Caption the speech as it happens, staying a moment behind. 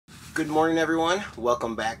Good morning, everyone.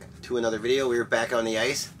 Welcome back to another video. We are back on the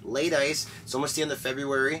ice, late ice. It's almost the end of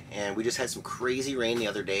February, and we just had some crazy rain the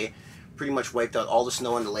other day. Pretty much wiped out all the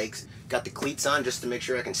snow on the lakes. Got the cleats on just to make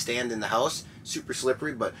sure I can stand in the house. Super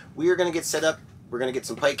slippery, but we are going to get set up. We're going to get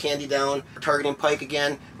some pike candy down. We're targeting pike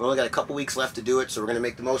again. We only got a couple weeks left to do it, so we're going to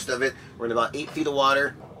make the most of it. We're in about 8 feet of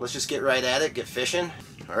water. Let's just get right at it, get fishing.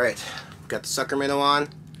 All right, got the sucker minnow on.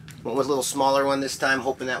 Went with a little smaller one this time,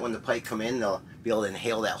 hoping that when the pike come in, they'll be able to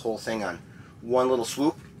inhale that whole thing on one little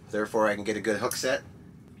swoop. Therefore, I can get a good hook set.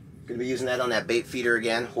 Going to be using that on that bait feeder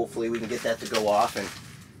again. Hopefully, we can get that to go off and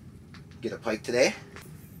get a pike today.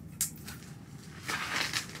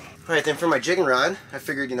 All right, then for my jigging rod, I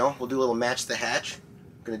figured, we'll do a little match the hatch.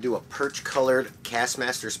 I'm going to do a Perch colored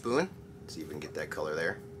Castmaster spoon. Let's see if we can get that color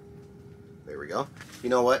there. There we go. You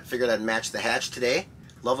know what? Figured I'd match the hatch today.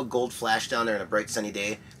 Love a gold flash down there on a bright sunny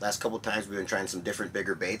day. Last couple times we've been trying some different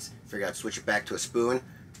bigger baits. Figured I'd switch it back to a spoon.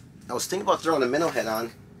 I was thinking about throwing a minnow head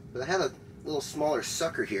on, but I had a little smaller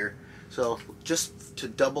sucker here. So just to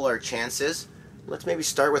double our chances, let's maybe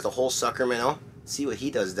start with a whole sucker minnow. See what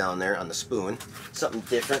he does down there on the spoon. Something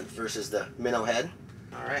different versus the minnow head.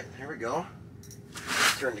 Alright, here we go.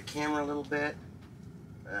 Turn the camera a little bit.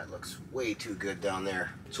 That looks way too good down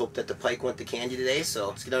there. Let's hope that the pike went to candy today, so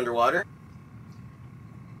let's get underwater.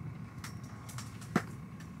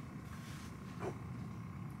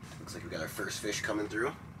 Looks like we got our first fish coming through.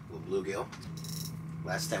 A little bluegill.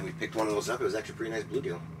 Last time we picked one of those up, it was actually a pretty nice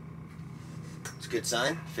bluegill. It's a good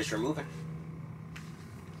sign. Fish are moving.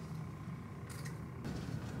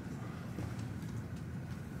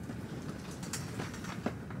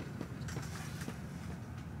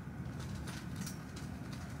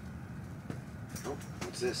 Oh,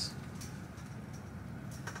 what's this?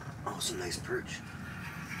 Oh, some nice perch.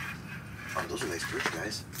 Oh, those are nice perch,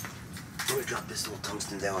 guys. I'm going to drop this little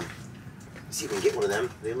tungsten down. See if we can get one of them.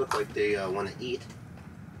 They look like they want to eat.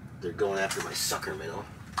 They're going after my sucker minnow.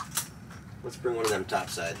 Let's bring one of them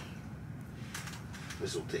topside.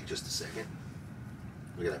 This will take just a second.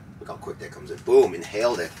 Look at that. Look how quick that comes in. Boom!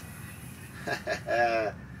 Inhaled it.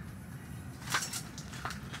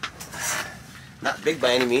 Not big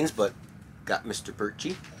by any means, but got Mr.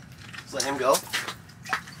 Perchy. Let's let him go.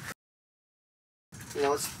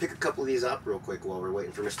 Let's pick a couple of these up real quick while we're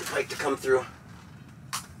waiting for Mr. Pike to come through.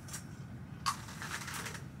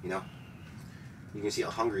 You can see how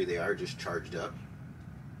hungry they are, just charged up.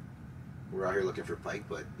 We're out here looking for pike,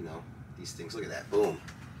 but, these things, look at that. Boom.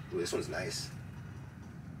 Ooh, this one's nice.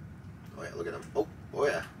 Oh, yeah, look at them. Oh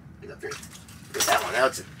yeah. Get up here. Look at that one.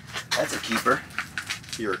 That's a keeper.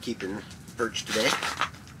 You're keeping perch today.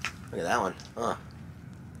 Look at that one. Look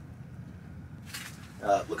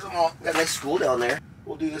at them all. Got a nice school down there.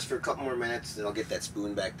 We'll do this for a couple more minutes, then I'll get that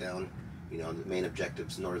spoon back down. The main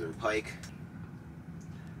objective's northern pike.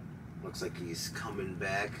 Looks like he's coming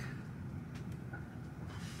back.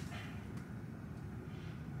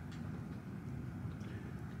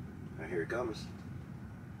 Right, here he comes.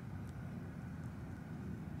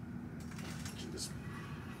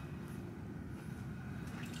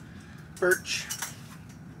 Perch.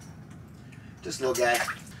 Just a little guy.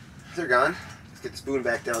 They're gone. Let's get the spoon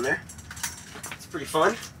back down there. It's pretty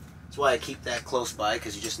fun. That's why I keep that close by,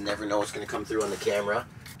 because you just never know what's going to come through on the camera.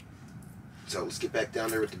 So let's get back down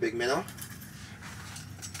there with the big minnow.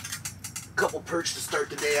 Couple perch to start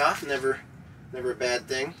the day off. Never a bad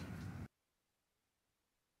thing.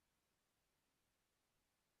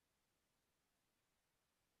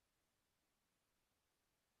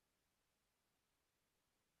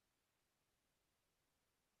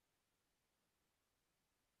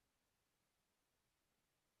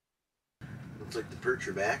 Looks like the perch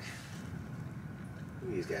are back. Look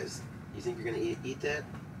at these guys. You think you're gonna eat that?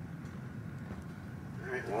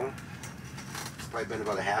 Alright, well, it's probably been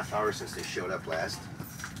about a half hour since they showed up last.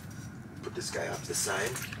 Put this guy off to the side.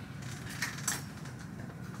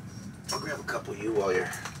 I'll grab a couple of you while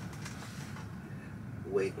you're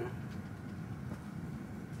waiting.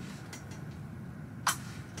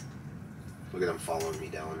 Look at them following me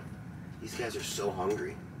down. These guys are so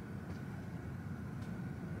hungry.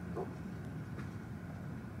 Oh.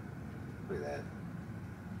 Look at that.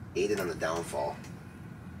 Ate it on the downfall.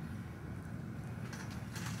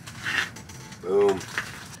 Boom.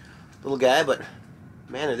 Little guy, but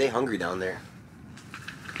man, are they hungry down there.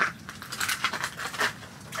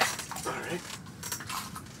 Alright.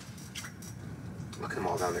 Look at them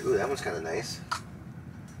all down there. Ooh, that one's kind of nice.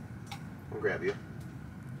 I'll grab you.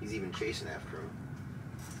 He's even chasing after him.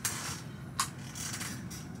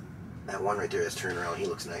 That one right there that's turning around, he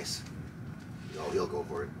looks nice. Oh, he'll go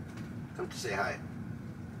for it. Come to say hi.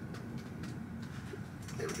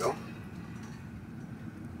 There we go.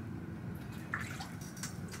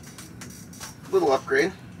 Little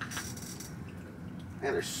upgrade.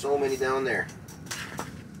 Man, there's so many down there.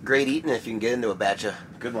 Great eating if you can get into a batch of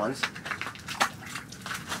good ones.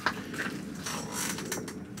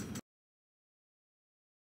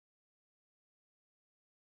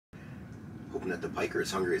 Hoping that the pike are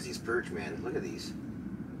as hungry as these perch, man. Look at these.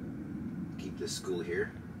 Keep this school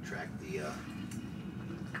here. Track the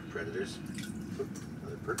predators. Oop,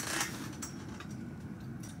 another perch.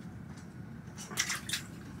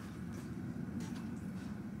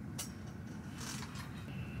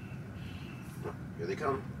 Oh, here they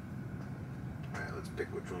come. Alright, let's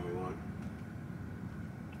pick which one we want.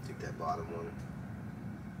 Take that bottom one.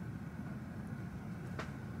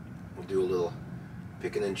 We'll do a little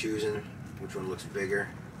picking and choosing. Which one looks bigger?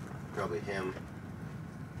 Probably him.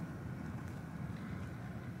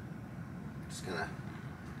 Just gonna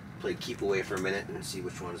play keep away for a minute and see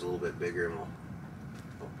which one's a little bit bigger, and we'll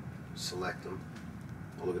select them.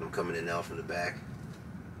 Oh, look at them coming in now from the back.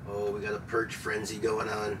 Oh, we got a perch frenzy going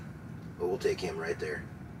on. Oh, we'll take him right there.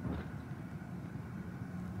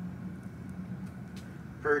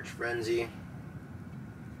 Perch frenzy.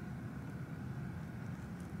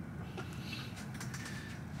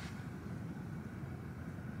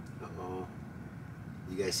 Uh-oh.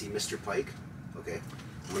 You guys see Mr. Pike? Okay,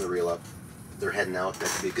 I'm gonna reel up. They're heading out. That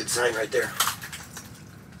could be a good sign right there.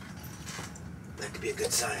 That could be a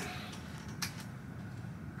good sign.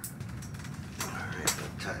 Alright,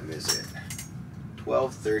 what time is it?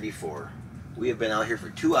 12:34. We have been out here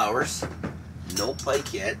for 2 hours. No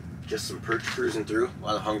pike yet. Just some perch cruising through. A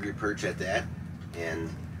lot of hungry perch at that. And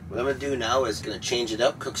what I'm going to do now is going to change it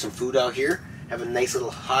up, cook some food out here, have a nice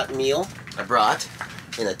little hot meal I brought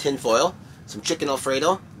in a tin foil, some chicken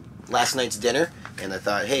Alfredo, last night's dinner, and I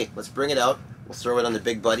thought, hey, let's bring it out. We'll throw it on the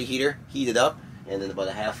big buddy heater, heat it up, and in about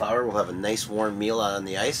a half hour we'll have a nice warm meal out on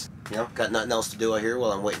the ice. You know, got nothing else to do out here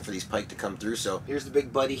while I'm waiting for these pike to come through. So here's the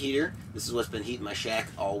big buddy heater. This is what's been heating my shack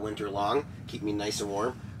all winter long, keep me nice and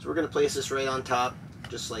warm. So we're going to place this right on top,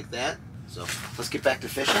 just like that. So let's get back to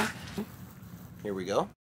fishing. Here we go.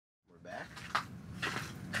 We're back.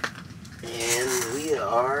 And we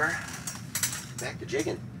are back to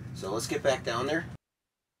jigging. So let's get back down there.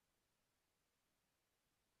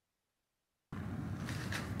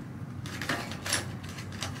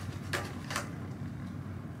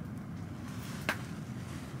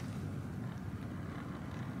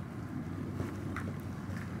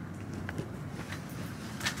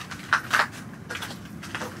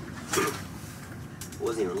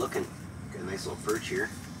 Wasn't even looking. Got a nice little perch here.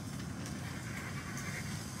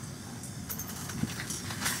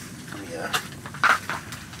 Yeah.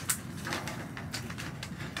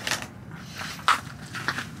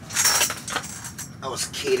 I was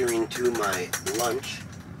catering to my lunch,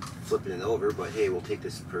 flipping it over, but hey, we'll take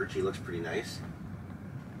this perch. He looks pretty nice.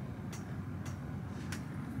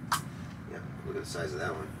 Yeah, look at the size of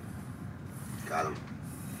that one. Got him.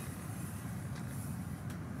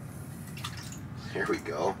 There we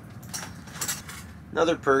go.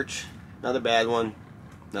 Another perch, another bad one,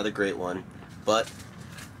 another great one, but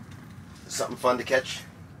something fun to catch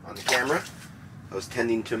on the camera. I was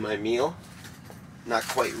tending to my meal, not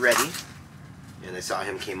quite ready, and I saw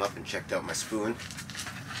him came up and checked out my spoon.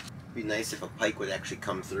 It'd be nice if a pike would actually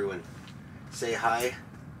come through and say hi.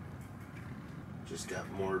 Just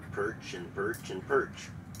got more perch and perch and perch.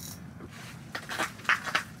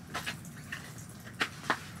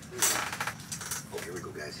 Here we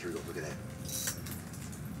go, guys. Here we go. Look at that.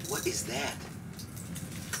 What is that?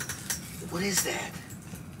 What is that?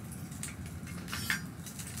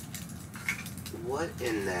 What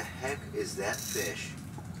in the heck is that fish?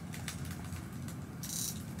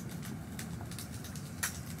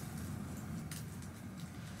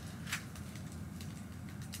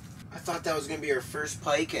 I thought that was going to be our first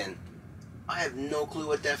pike, and I have no clue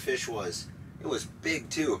what that fish was. It was big,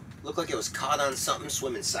 too. Looked like it was caught on something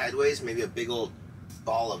swimming sideways. Maybe a big old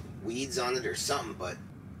ball of weeds on it or something, but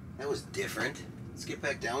that was different. Let's get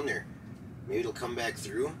back down there. Maybe it'll come back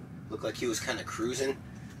through. Looked like he was kind of cruising.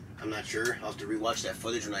 I'm not sure. I'll have to rewatch that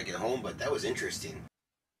footage when I get home, but that was interesting.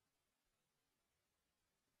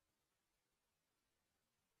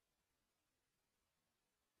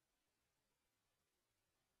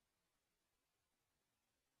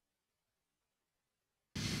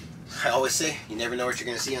 I always say, you never know what you're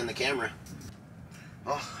going to see on the camera.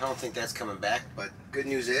 Oh, I don't think that's coming back, but good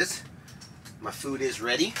news is my food is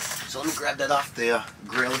ready. So let me grab that off the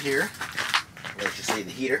grill here. Let's just say the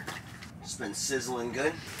heater. It's been sizzling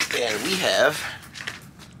good. And we have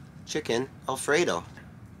chicken Alfredo.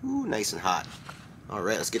 Ooh, nice and hot.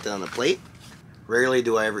 Alright, let's get that on the plate. Rarely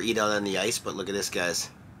do I ever eat out on the ice, but look at this, guys.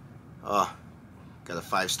 Oh, got a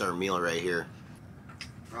 5-star meal right here.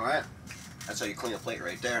 Alright, that's how you clean a plate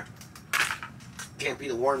right there. Can't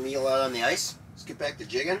beat a warm meal out on the ice. Let's get back to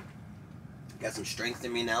jigging. Got some strength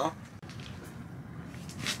in me now.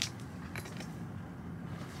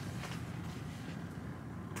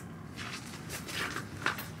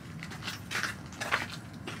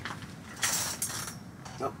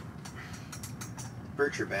 Oh,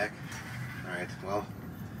 perch are back. Alright, well,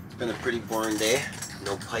 it's been a pretty boring day.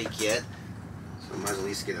 No pike yet, so I might at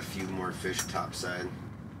least get a few more fish topside.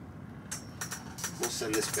 We'll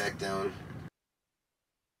send this back down.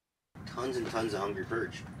 Tons and tons of hungry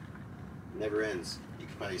perch. Never ends. You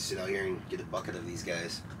could probably sit out here and get a bucket of these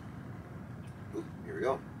guys. Oop, here we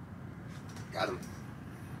go. Got him.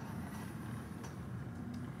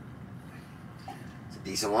 It's a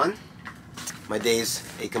decent one. My day's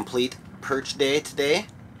a complete perch day today,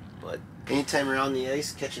 but anytime around the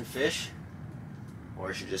ice catching fish, or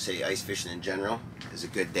I should just say ice fishing in general, is a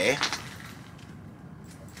good day.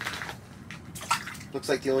 Looks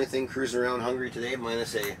like the only thing cruising around hungry today,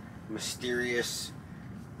 minus a mysterious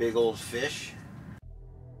big old fish.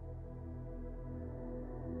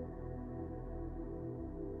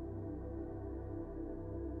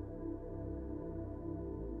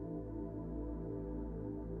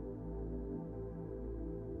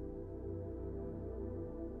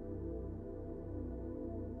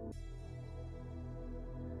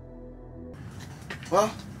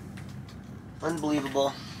 Well,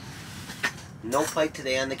 unbelievable. No pike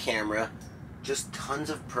today on the camera. Just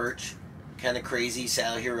tons of perch. Kind of crazy. Sat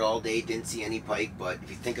out here all day, didn't see any pike, but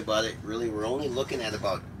if you think about it, really we're only looking at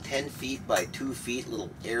about 10 feet by 2 feet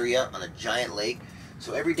little area on a giant lake.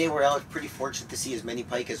 So every day we're out, pretty fortunate to see as many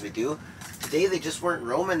pike as we do. Today they just weren't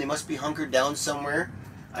roaming. They must be hunkered down somewhere.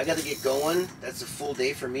 I got to get going. That's a full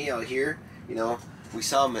day for me out here. You know, we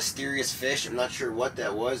saw a mysterious fish. I'm not sure what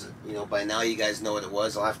that was. You know, by now you guys know what it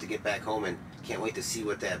was. I'll have to get back home and can't wait to see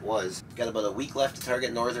what that was. Got about a week left to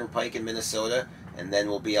target northern pike in Minnesota, and then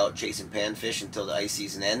we'll be out chasing panfish until the ice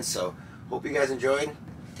season ends. So hope you guys enjoyed.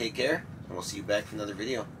 Take care, and we'll see you back for another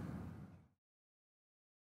video.